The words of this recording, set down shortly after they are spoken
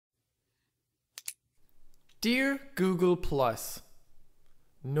Dear Google Plus,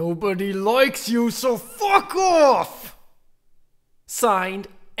 nobody likes you, so fuck off! Signed,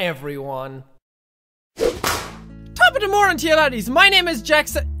 everyone. Top of the morning to you laddies, my name is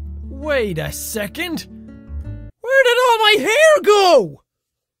Jackson. Wait a second. Where did all my hair go?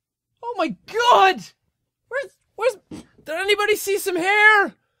 Oh my god! Where's did anybody see some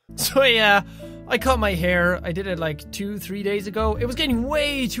hair? So yeah, I cut my hair. I did it like 2-3 days ago. It was getting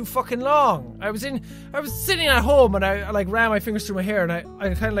way too fucking long. I was sitting at home and I like ran my fingers through my hair and I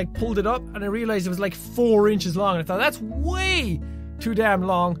kind of like pulled it up and I realized it was like 4 inches long. And I thought, that's way too damn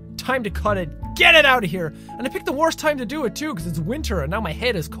long. Time to cut it. Get it out of here. And I picked the worst time to do it too because it's winter and now my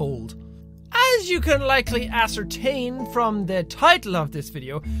head is cold. As you can likely ascertain from the title of this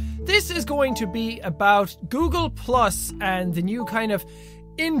video, this is going to be about Google Plus and the new kind of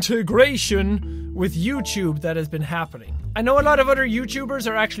integration with YouTube that has been happening. I know a lot of other YouTubers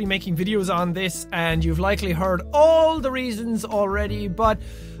are actually making videos on this and you've likely heard all the reasons already, but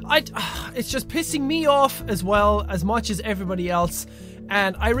it's just pissing me off as well as much as everybody else.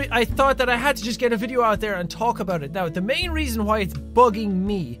 And I thought that I had to just get a video out there and talk about it. Now, the main reason why it's bugging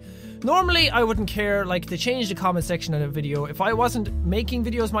me, normally I wouldn't care, like they changed the comment section on a video. If I wasn't making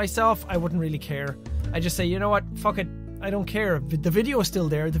videos myself, I wouldn't really care. I just say, you know what, fuck it. I don't care. The video is still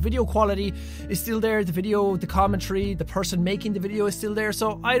there. The video quality is still there. The commentary, the person making the video is still there.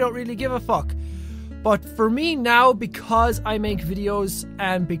 So I don't really give a fuck. But for me now, because I make videos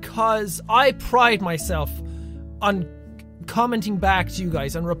and because I pride myself on commenting back to you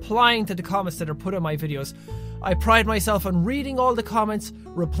guys and replying to the comments that are put on my videos, I pride myself on reading all the comments,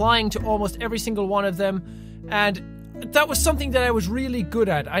 replying to almost every single one of them, and that was something that I was really good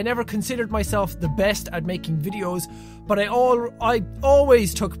at. I never considered myself the best at making videos, but I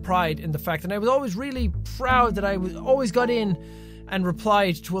always took pride in the fact, and I was always really proud that I always got in and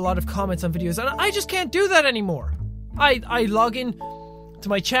replied to a lot of comments on videos, and I just can't do that anymore. I log in to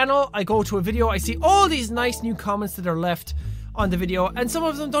my channel, I go to a video, I see all these nice new comments that are left on the video, and some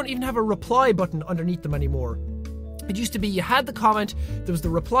of them don't even have a reply button underneath them anymore. It used to be you had the comment, there was the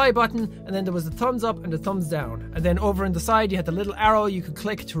reply button, and then there was the thumbs up and the thumbs down. And then over in the side you had the little arrow you could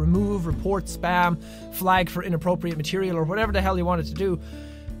click to remove, report, spam, flag for inappropriate material, or whatever the hell you wanted to do.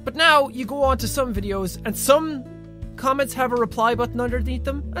 But now you go on to some videos and some comments have a reply button underneath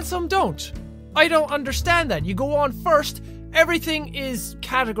them and some don't. I don't understand that. You go on first, everything is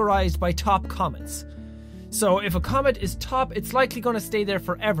categorized by top comments. So if a comment is top, it's likely going to stay there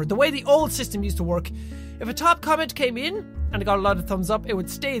forever. The way the old system used to work, if a top comment came in and it got a lot of thumbs up, it would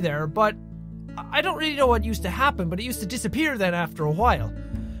stay there, but I don't really know what used to happen, but it used to disappear then after a while.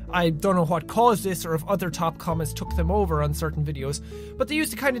 I don't know what caused this or if other top comments took them over on certain videos, but they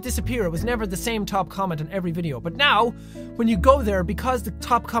used to kind of disappear. It was never the same top comment on every video. But now, when you go there, because the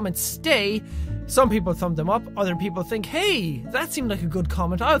top comments stay, some people thumb them up, other people think, hey, that seemed like a good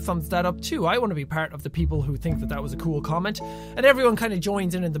comment, I'll thumb that up too. I want to be part of the people who think that that was a cool comment. And everyone kind of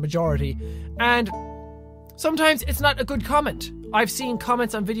joins in the majority. And sometimes it's not a good comment. I've seen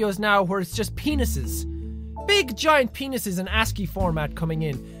comments on videos now where it's just penises. Big giant penises in ASCII format coming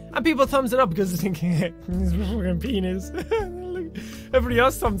in. And people thumbs it up because they're thinking, hey, this is fucking penis. Everybody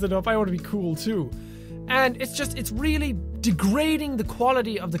else thumbs it up, I want to be cool too. And it's really degrading the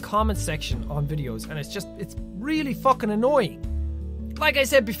quality of the comment section on videos. And it's really fucking annoying. Like I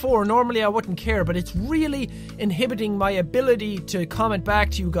said before, normally I wouldn't care, but it's really inhibiting my ability to comment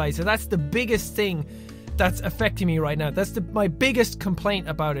back to you guys. So that's the biggest thing that's affecting me right now. That's my biggest complaint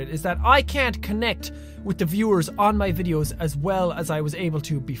about it, is that I can't connect with the viewers on my videos as well as I was able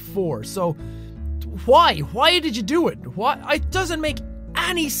to before. So why did you do it? It doesn't make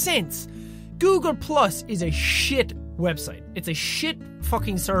any sense. Google Plus is a shit website. It's a shit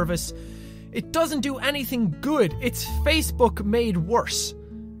fucking service. It doesn't do anything good. It's Facebook made worse.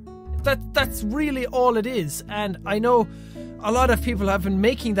 That's really all it is. And I know a lot of people have been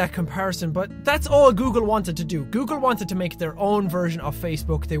making that comparison, but that's all Google wanted to do. Google wanted to make their own version of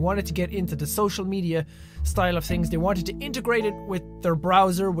Facebook. They wanted to get into the social media style of things. They wanted to integrate it with their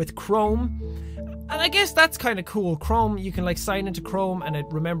browser, with Chrome. And I guess that's kind of cool. Chrome, you can like sign into Chrome and it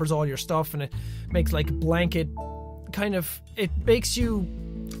remembers all your stuff and it makes like blanket kind of,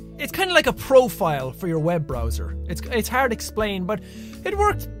 it's kind of like a profile for your web browser. It's hard to explain, but it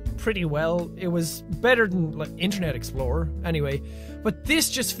worked pretty well. It was better than like Internet Explorer anyway, but this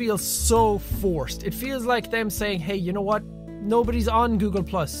just feels so forced. It feels like them saying, hey, you know what, nobody's on Google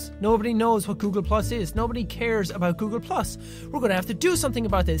Plus, nobody knows what Google Plus is, nobody cares about Google Plus, we're gonna have to do something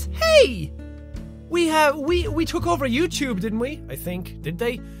about this. Hey, we took over YouTube, didn't we? I think, did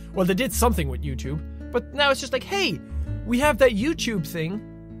they? Well, they did something with YouTube, but now it's just like, hey, we have that YouTube thing,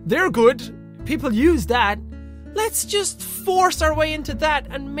 they're good, people use that, Let's just force our way into that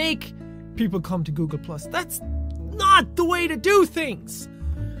and make people come to Google+. That's not the way to do things.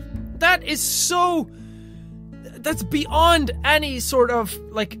 That's beyond any sort of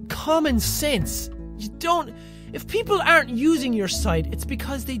like common sense. If people aren't using your site, it's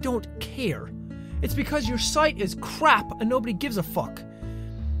because they don't care. It's because your site is crap and nobody gives a fuck.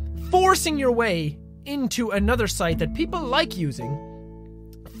 Forcing your way into another site that people like using,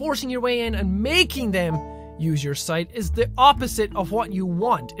 forcing your way in and making them use your site is the opposite of what you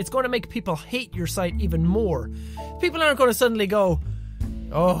want. It's going to make people hate your site even more. People aren't going to suddenly go,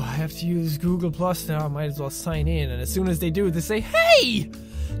 oh, I have to use Google Plus now, I might as well sign in. And as soon as they do, they say, hey,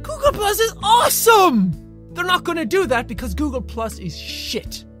 Google Plus is awesome! They're not going to do that because Google Plus is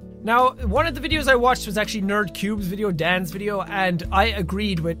shit. Now, one of the videos I watched was actually NerdCube's video, Dan's video, and I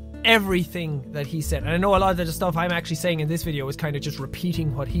agreed with everything that he said. And I know a lot of the stuff I'm actually saying in this video is kind of just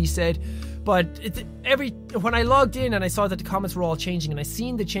repeating what he said, but when I logged in and I saw that the comments were all changing and I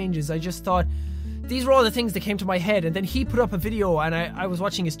seen the changes, I just thought, these were all the things that came to my head. And then he put up a video and I was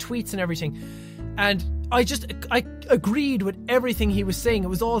watching his tweets and everything, and I agreed with everything he was saying. It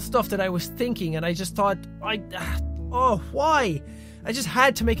was all stuff that I was thinking, and I just thought, why? I just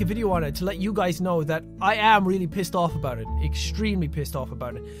had to make a video on it to let you guys know that I am really pissed off about it. Extremely pissed off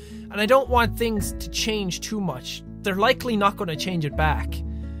about it. And I don't want things to change too much. They're likely not going to change it back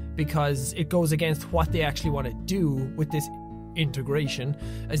because it goes against what they actually want to do with this integration.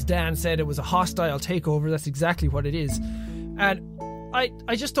 As Dan said, it was a hostile takeover. That's exactly what it is. And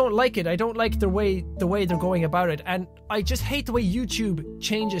I just don't like it. I don't like the way they're going about it. And I just hate the way YouTube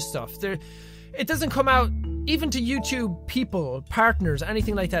changes stuff. It doesn't come out, even to YouTube people, partners,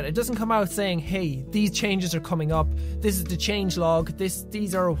 anything like that, it doesn't come out saying, hey, these changes are coming up, this is the change log,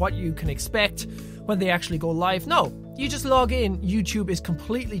 these are what you can expect when they actually go live. No, you just log in, YouTube is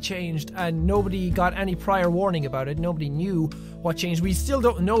completely changed and nobody got any prior warning about it, nobody knew what changed. We still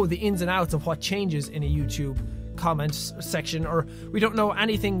don't know the ins and outs of what changes in a YouTube comments section, or we don't know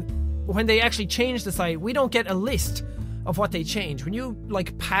anything. When they actually change the site, we don't get a list of what they change. When you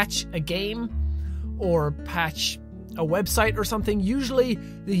like patch a game or patch a website or something, usually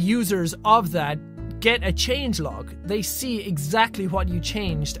the users of that get a change log. They see exactly what you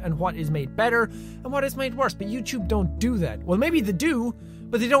changed and what is made better and what is made worse. But YouTube don't do that. Well, maybe they do,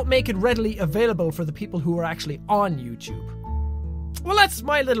 but they don't make it readily available for the people who are actually on YouTube. Well, that's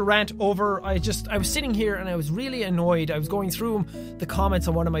my little rant over. I was sitting here and I was really annoyed. I was going through the comments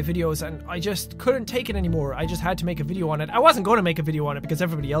on one of my videos and I just couldn't take it anymore. I just had to make a video on it. I wasn't going to make a video on it because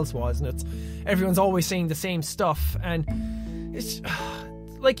everybody else was, and everyone's always saying the same stuff, and it's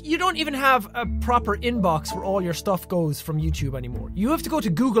like you don't even have a proper inbox where all your stuff goes from YouTube anymore. You have to go to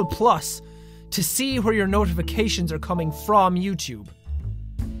Google Plus to see where your notifications are coming from YouTube.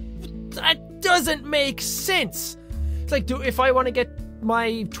 That doesn't make sense. Like, if I want to get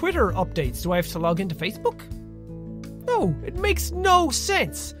my Twitter updates, do I have to log into Facebook? No, it makes no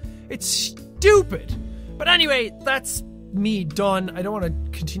sense. It's stupid. But anyway, that's me done. I don't want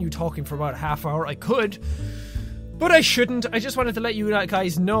to continue talking for about a half hour. I could, but I shouldn't. I just wanted to let you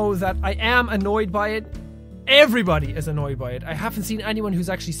guys know that I am annoyed by it. Everybody is annoyed by it. I haven't seen anyone who's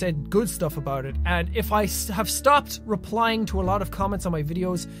actually said good stuff about it. And if I have stopped replying to a lot of comments on my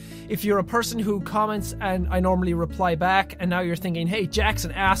videos, if you're a person who comments and I normally reply back, and now you're thinking, hey, Jack's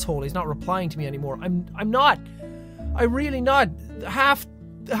an asshole, he's not replying to me anymore. I'm not. I'm really not. Half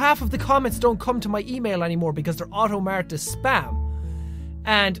of the comments don't come to my email anymore because they're auto-marked as spam.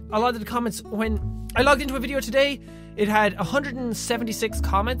 And a lot of the comments, when I logged into a video today, it had 176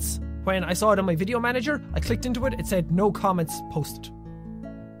 comments. When I saw it on my video manager, I clicked into it, it said no comments posted.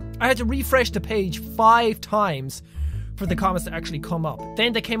 I had to refresh the page 5 times for the comments to actually come up.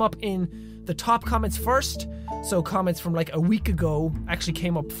 Then they came up in the top comments first, so comments from like a week ago actually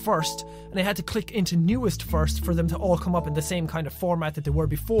came up first, and I had to click into newest first for them to all come up in the same kind of format that they were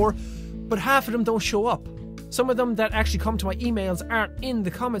before, but half of them don't show up. Some of them that actually come to my emails aren't in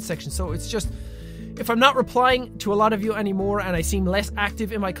the comment section, so it's just, if I'm not replying to a lot of you anymore and I seem less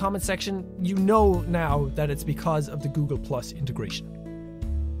active in my comment section, you know now that it's because of the Google Plus integration.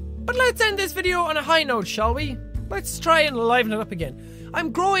 But let's end this video on a high note, shall we? Let's try and liven it up again.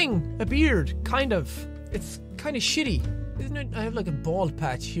 I'm growing a beard, kind of. It's kind of shitty, isn't it? I have like a bald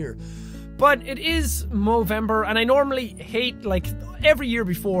patch here. But it is Movember, and I normally hate, like, every year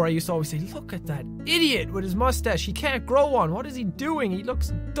before I used to always say, look at that idiot with his mustache. He can't grow one. What is he doing? He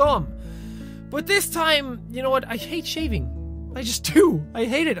looks dumb. But this time, you know what? I hate shaving. I just do. I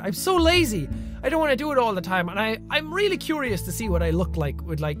hate it. I'm so lazy. I don't want to do it all the time. And I'm really curious to see what I look like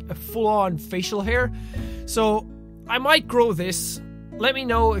with like a full-on facial hair. So I might grow this. let me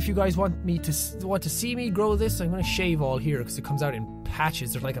know if you guys want to see me grow this. I'm gonna shave all here because it comes out in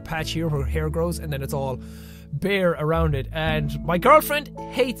patches. There's like a patch here where hair grows, and then it's all bare around it. And my girlfriend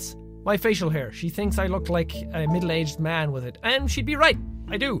hates my facial hair. She thinks I look like a middle-aged man with it, and she'd be right.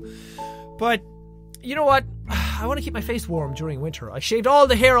 I do. But you know what? I want to keep my face warm during winter. I shaved all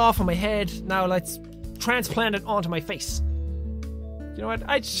the hair off on my head. Now let's transplant it onto my face. You know what?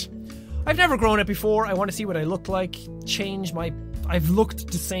 I've never grown it before. I want to see what I look like. I've looked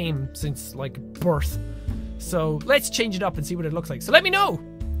the same since like birth. So let's change it up and see what it looks like. So let me know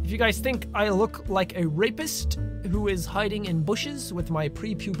if you guys think I look like a rapist who is hiding in bushes with my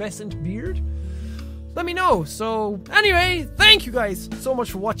prepubescent beard. Let me know. So anyway, thank you guys so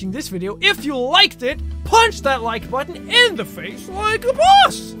much for watching this video. If you liked it, punch that like button in the face like a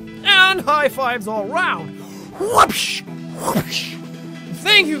boss. And high fives all round. Whoopsh, whoopsh.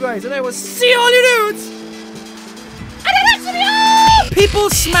 Thank you guys, and I will see all you dudes. People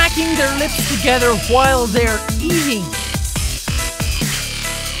smacking their lips together while they're eating.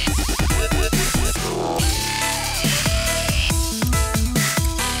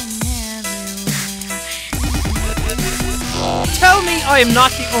 Tell me I am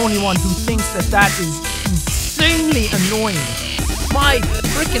not the only one who thinks that is insanely annoying. My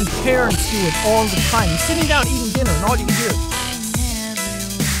frickin' parents do it all the time. You're sitting down eating dinner and all you can hear is,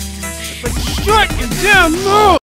 like, shut your damn mouth!